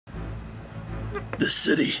This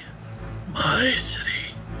city, my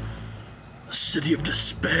city, a city of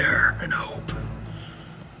despair and hope.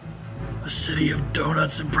 A city of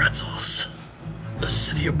donuts and pretzels. A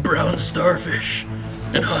city of brown starfish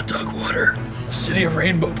and hot dog water. A city of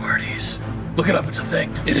rainbow parties. Look it up, it's a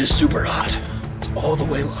thing. It is super hot. It's all the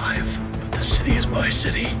way live. But the city is my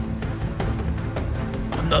city.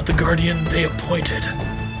 I'm not the guardian they appointed.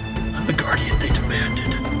 I'm the guardian they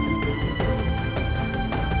demanded.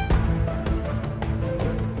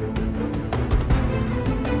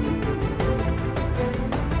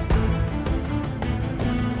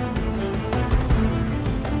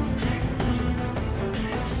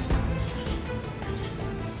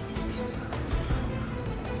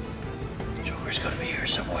 Joker's gotta be here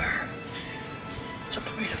somewhere. It's up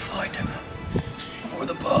to me to find him before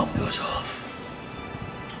the bomb goes off.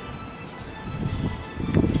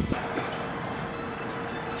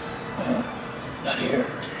 Not here.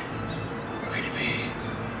 Where could he be?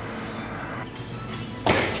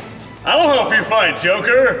 I'll help you find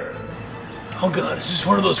Joker! Oh god, is this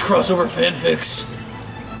one of those crossover fanfics?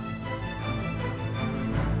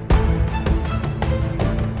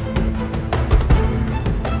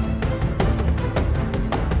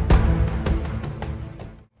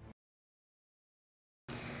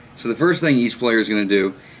 So the first thing each player is going to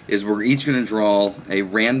do is we're each going to draw a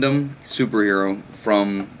random superhero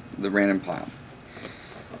from the random pile.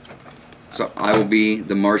 So I will be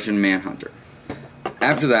the Martian Manhunter.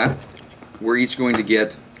 After that, we're each going to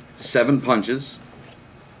get 7 punches.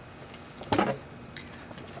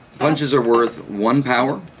 Punches are worth 1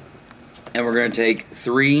 power, and we're going to take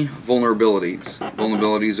 3 vulnerabilities.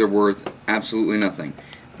 Vulnerabilities are worth absolutely nothing.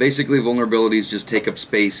 Basically, vulnerabilities just take up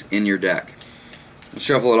space in your deck.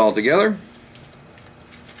 Shuffle it all together,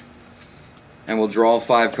 and we'll draw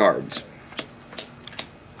 5 cards.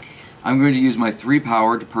 I'm going to use my 3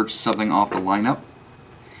 power to purchase something off the lineup.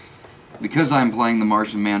 Because I'm playing the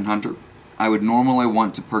Martian Manhunter, I would normally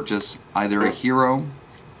want to purchase either a hero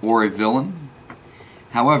or a villain.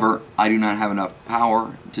 However, I do not have enough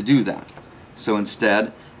power to do that. So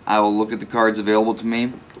instead, I will look at the cards available to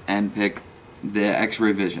me and pick the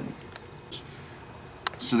X-ray vision.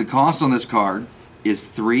 So the cost on this card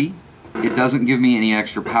is 3. It doesn't give me any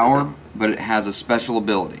extra power, but it has a special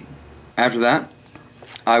ability. After that,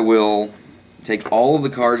 I will take all of the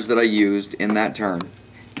cards that I used in that turn,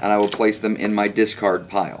 and I will place them in my discard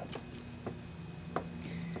pile.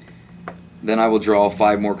 Then I will draw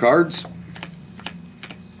 5 more cards,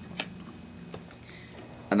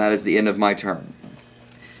 and that is the end of my turn.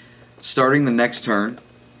 Starting the next turn,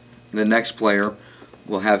 the next player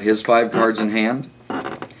will have his 5 cards in hand,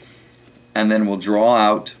 and then we'll draw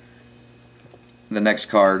out the next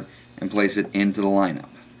card and place it into the lineup.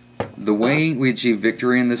 The way we achieve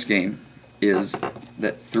victory in this game is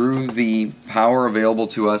that through the power available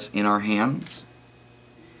to us in our hands,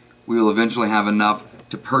 we will eventually have enough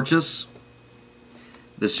to purchase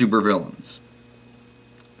the supervillains.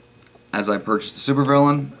 As I purchase the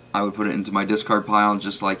supervillain, I would put it into my discard pile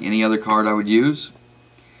just like any other card I would use,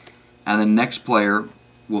 and the next player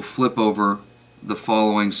will flip over the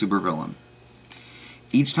following supervillain.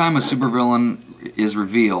 Each time a supervillain is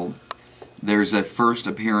revealed, there's a first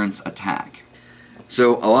appearance attack.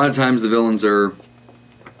 So a lot of times the villains are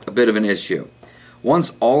a bit of an issue.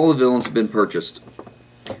 Once all the villains have been purchased,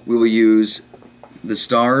 we will use the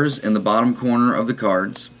stars in the bottom corner of the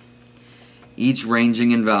cards, each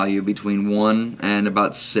ranging in value between 1 and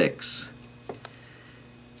about 6,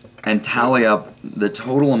 and tally up the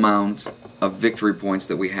total amount of victory points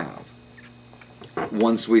that we have.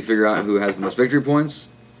 Once we figure out who has the most victory points,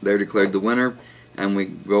 they're declared the winner, and we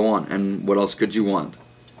go on. And what else could you want?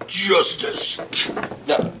 Justice!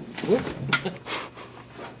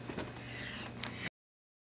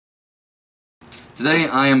 Today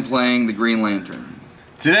I am playing the Green Lantern.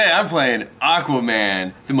 Today I'm playing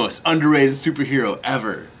Aquaman, the most underrated superhero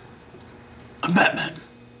ever. I'm Batman.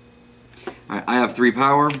 Alright, I have 3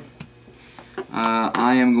 power.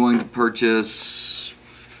 I am going to purchase...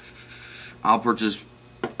 I'll purchase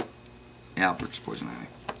Poison Ivy.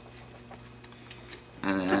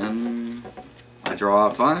 And then I draw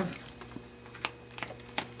out 5.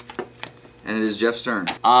 And it is Jeff's turn.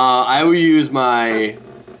 I will use my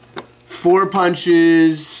 4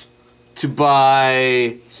 punches to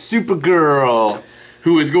buy Supergirl,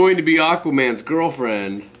 who is going to be Aquaman's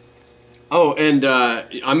girlfriend. Oh, and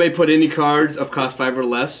I may put any cards of cost 5 or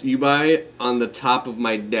less you buy on the top of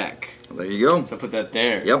my deck. Well, there you go. So I put that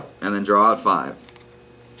there. Yep, and then draw out 5.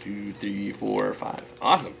 2, 3, 4, 5.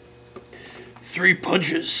 Awesome. 3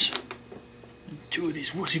 punches. 2 of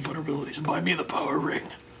these wussy vulnerabilities and buy me the power ring.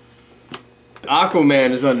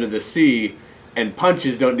 Aquaman is under the sea. and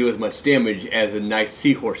punches don't do as much damage as a nice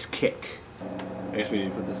seahorse kick. I guess we need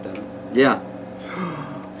to put this down. Yeah.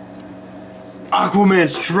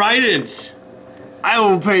 Aquaman's Trident! I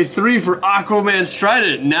will pay 3 for Aquaman's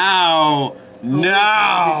Trident now! Piece of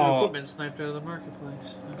Now! equipment sniped out of the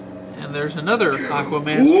marketplace. And there's another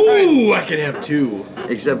Aquaman. Ooh, I could have 2.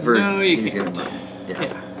 Except for No, you he's can't. gonna. Yeah.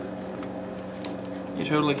 Yeah. You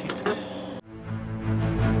totally can't.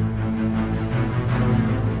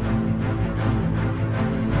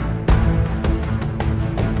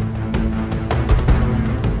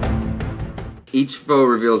 Each foe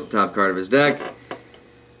reveals the top card of his deck.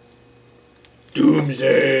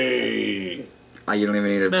 Doomsday! You don't even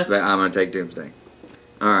need to. Meh. I'm gonna take Doomsday.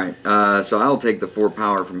 All right. So I'll take the 4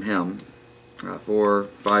 power from him. 4,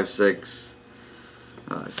 5, 6,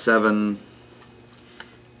 7,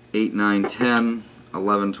 8, 9, 10,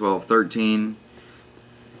 11, 12, 13.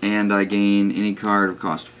 And I gain any card of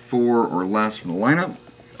cost 4 or less from the lineup.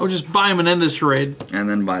 Oh, just buy him and end this charade. And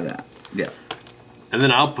then buy that. Yeah. And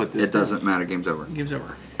then I'll put this It doesn't matter. Game's over. Game's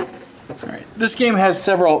over. All right. This game has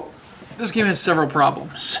several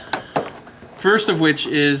problems. First of which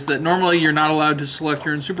is that normally you're not allowed to select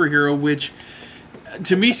your own superhero, which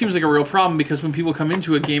to me seems like a real problem because when people come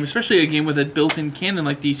into a game, especially a game with a built-in canon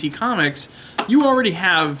like DC Comics, you already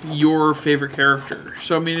have your favorite character.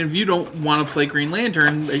 So I mean, if you don't want to play Green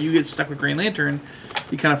Lantern, you get stuck with Green Lantern,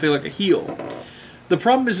 you kind of feel like a heel. The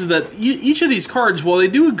problem is that each of these cards, while they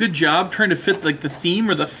do a good job trying to fit like the theme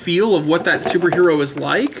or the feel of what that superhero is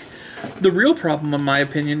like, the real problem, in my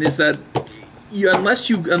opinion, is that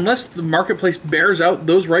unless the marketplace bears out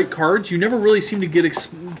those right cards, you never really seem to get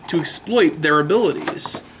to exploit their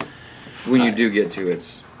abilities. When you do get to,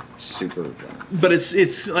 it's super. But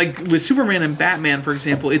it's like with Superman and Batman, for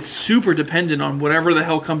example, it's super dependent on whatever the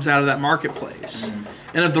hell comes out of that marketplace.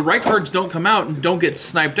 And if the right cards don't come out and don't get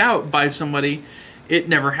sniped out by somebody, it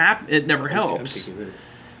never helps.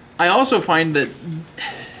 I also find that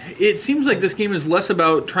it seems like this game is less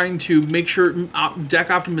about trying to make sure deck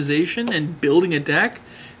optimization and building a deck,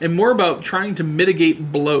 and more about trying to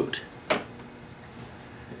mitigate bloat.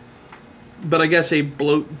 But I guess a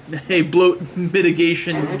bloat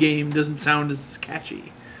mitigation game doesn't sound as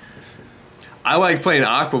catchy. I like playing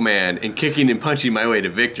Aquaman and kicking and punching my way to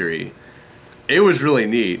victory. It was really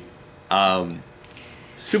neat.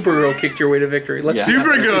 Supergirl kicked your way to victory. Let's be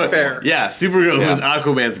Supergirl, fair. yeah, Supergirl, who was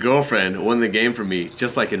Aquaman's girlfriend, won the game for me,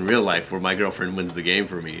 just like in real life, where my girlfriend wins the game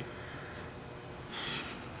for me.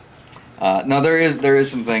 No, there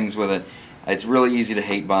is some things with it. It's really easy to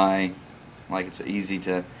hate buy, like it's easy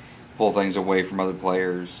to pull things away from other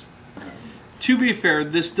players. To be fair,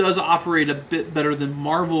 this does operate a bit better than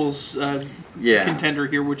Marvel's contender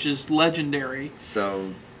here, which is Legendary.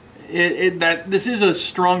 So this is a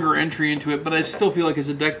stronger entry into it, but I still feel like as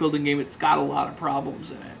a deck building game, it's got a lot of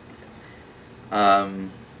problems in it.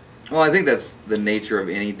 Well, I think that's the nature of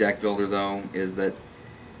any deck builder, though, is that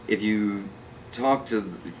if you talk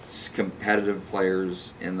to competitive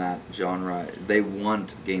players in that genre, they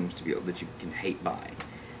want games to be that you can hate buy,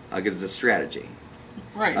 because it's a strategy.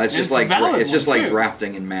 Right. It's just like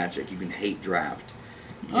drafting in Magic. You can hate draft.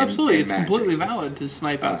 Absolutely, in it's Magic. completely valid to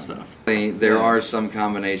snipe out stuff. There are some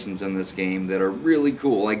combinations in this game that are really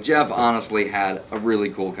cool. Like Jeff honestly had a really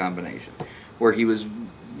cool combination where he was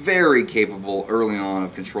very capable early on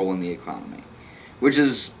of controlling the economy, which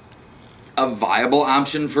is a viable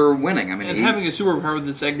option for winning. I mean, and having a superpower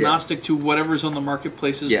that's agnostic to whatever's on the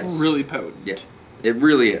marketplace is really potent. Yeah, it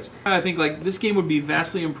really is. I think like this game would be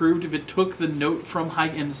vastly improved if it took the note from High,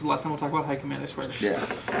 and this is the last time we'll talk about High Command, I swear. Yeah.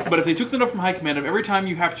 But if they took the note from High Command of every time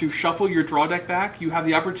you have to shuffle your draw deck back, you have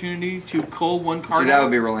the opportunity to cull one card. See, that out.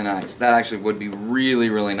 would be really nice. That actually would be really,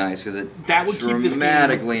 really nice because that would keep this game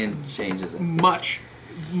dramatically changes it.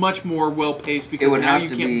 Much more well paced because now you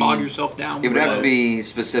can't bog yourself down. It would have to be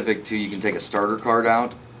specific to you can take a starter card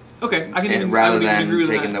out. Okay, rather than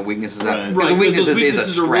taking the weaknesses out. Right, because the weaknesses is a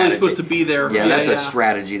weaknesses are strategy. really supposed to be there. Yeah, that's a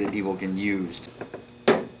strategy that people can use.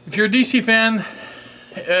 If you're a DC fan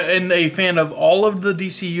and a fan of all of the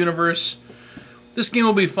DC universe, this game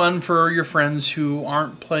will be fun for your friends who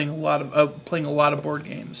aren't playing a lot of board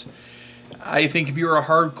games. I think if you're a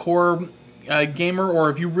hardcore gamer,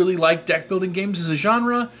 or if you really like deck building games as a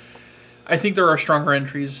genre, I think there are stronger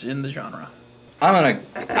entries in the genre. I'm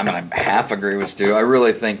gonna half agree with Stu. I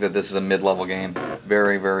really think that this is a mid-level game.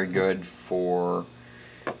 Very, very good for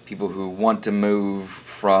people who want to move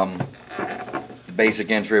from the basic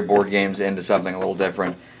entry of board games into something a little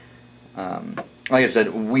different. Like I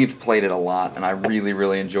said, we've played it a lot, and I really,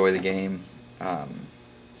 really enjoy the game.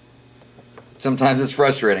 Sometimes it's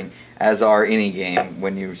frustrating, as are any game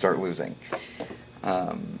when you start losing.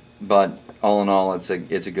 But all in all, it's a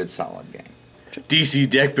good solid game. DC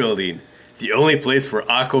Deck Building, the only place where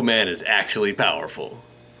Aquaman is actually powerful.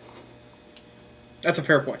 That's a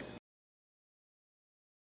fair point.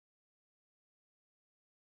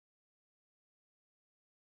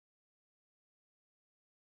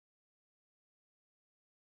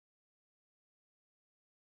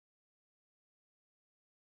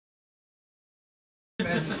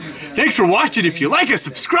 Thanks for watching. If you like us,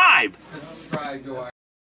 subscribe. Subscribe to our